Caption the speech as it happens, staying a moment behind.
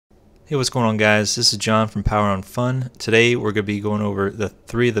Hey, what's going on, guys? This is John from Power on Fun. Today we're going to be going over the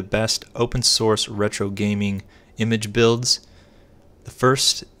 3 of the best open source retro gaming image builds. The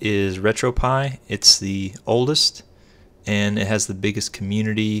first is Retropie. It's the oldest and it has the biggest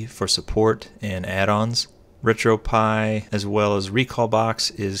community for support and add-ons. Retropie as well as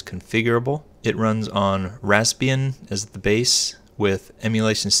Recalbox is configurable. It runs on Raspbian as the base with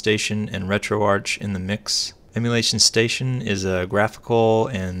Emulation Station and RetroArch in the mix. Emulation Station is a graphical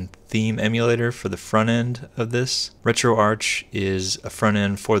and theme emulator for the front end of this. RetroArch is a front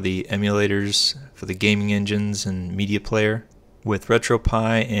end for the emulators for the gaming engines and media player. With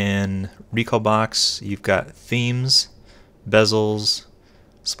Retropie and Recalbox, you've got themes, bezels,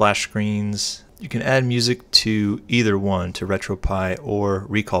 splash screens. You can add music to either one, to Retropie or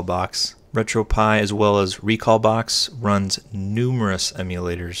Recalbox. Retropie as well as Recalbox runs numerous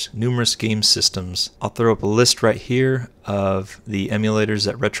emulators, numerous game systems. I'll throw up a list right here of the emulators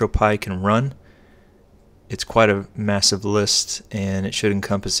that Retropie can run. It's quite a massive list and it should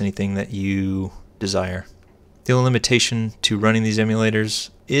encompass anything that you desire. The only limitation to running these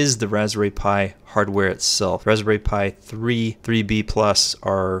emulators is the Raspberry Pi hardware itself. Raspberry Pi 3B Plus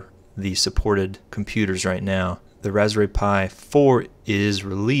are the supported computers right now. The Raspberry Pi 4 is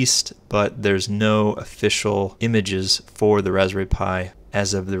released, but there's no official images for the Raspberry Pi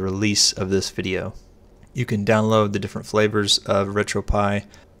as of the release of this video. You can download the different flavors of Retropie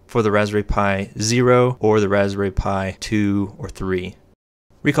for the Raspberry Pi 0 or the Raspberry Pi 2 or 3.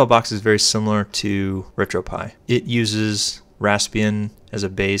 Recalbox is very similar to Retropie. It uses Raspbian as a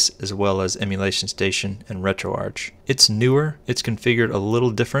base as well as Emulation Station and RetroArch. It's newer, it's configured a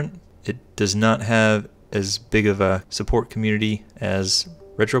little different. It does not have as big of a support community as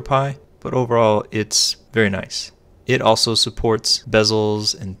Retropie, but overall it's very nice. It also supports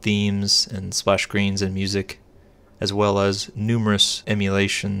bezels and themes and splash screens and music, as well as numerous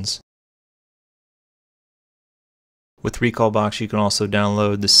emulations. With Recalbox you can also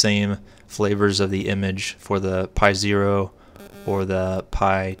download the same flavors of the image for the Pi 0 or the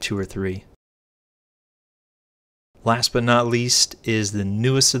Pi 2 or 3. Last but not least is the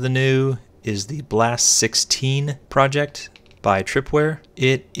newest of the new, is the Blast 16 project by Tripware.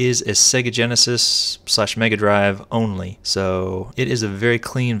 It is a Sega Genesis / Mega Drive only, so it is a very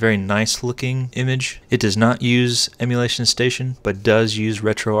clean, very nice looking image. It does not use Emulation Station, but does use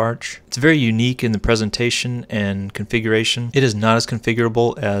RetroArch. It's very unique in the presentation and configuration. It is not as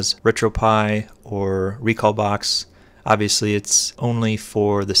configurable as Retropie or Recalbox. Obviously it's only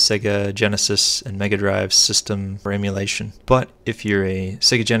for the Sega Genesis and Mega Drive system for emulation. But if you're a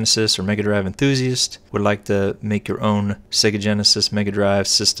Sega Genesis or Mega Drive enthusiast, would like to make your own Sega Genesis Mega Drive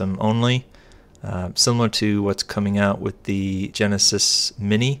system only, similar to what's coming out with the Genesis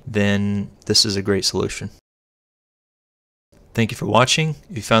Mini, then this is a great solution. Thank you for watching.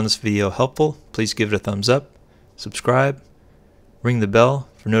 If you found this video helpful, please give it a thumbs up, subscribe, ring the bell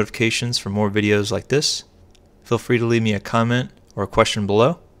for notifications for more videos like this. Feel free to leave me a comment or a question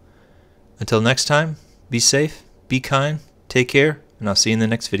below. Until next time, be safe, be kind, take care, and I'll see you in the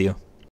next video.